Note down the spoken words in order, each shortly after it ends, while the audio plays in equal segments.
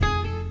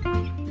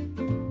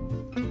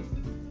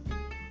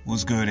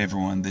What's good,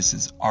 everyone? This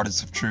is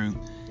Artists of Truth.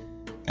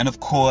 And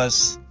of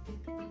course,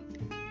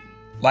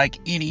 like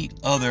any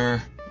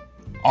other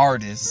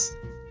artist,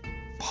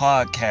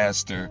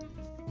 podcaster,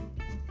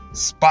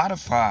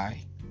 Spotify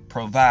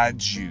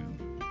provides you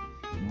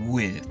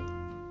with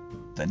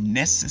the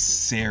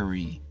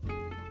necessary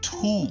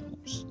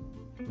tools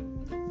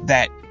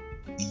that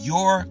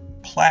your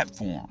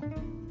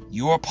platform,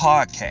 your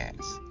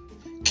podcast,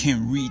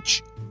 can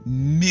reach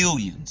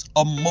millions,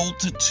 a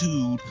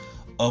multitude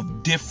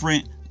of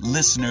different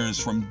listeners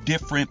from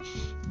different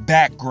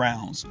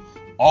backgrounds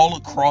all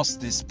across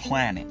this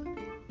planet.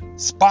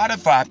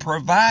 Spotify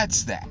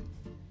provides that.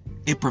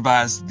 It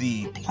provides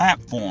the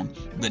platform,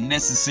 the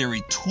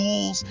necessary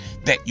tools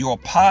that your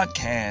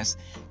podcast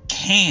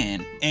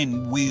can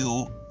and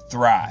will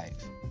thrive.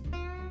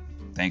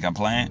 Think I'm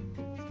playing?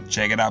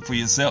 Check it out for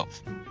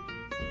yourself.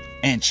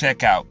 And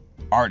check out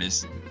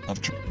Artists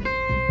of Truth.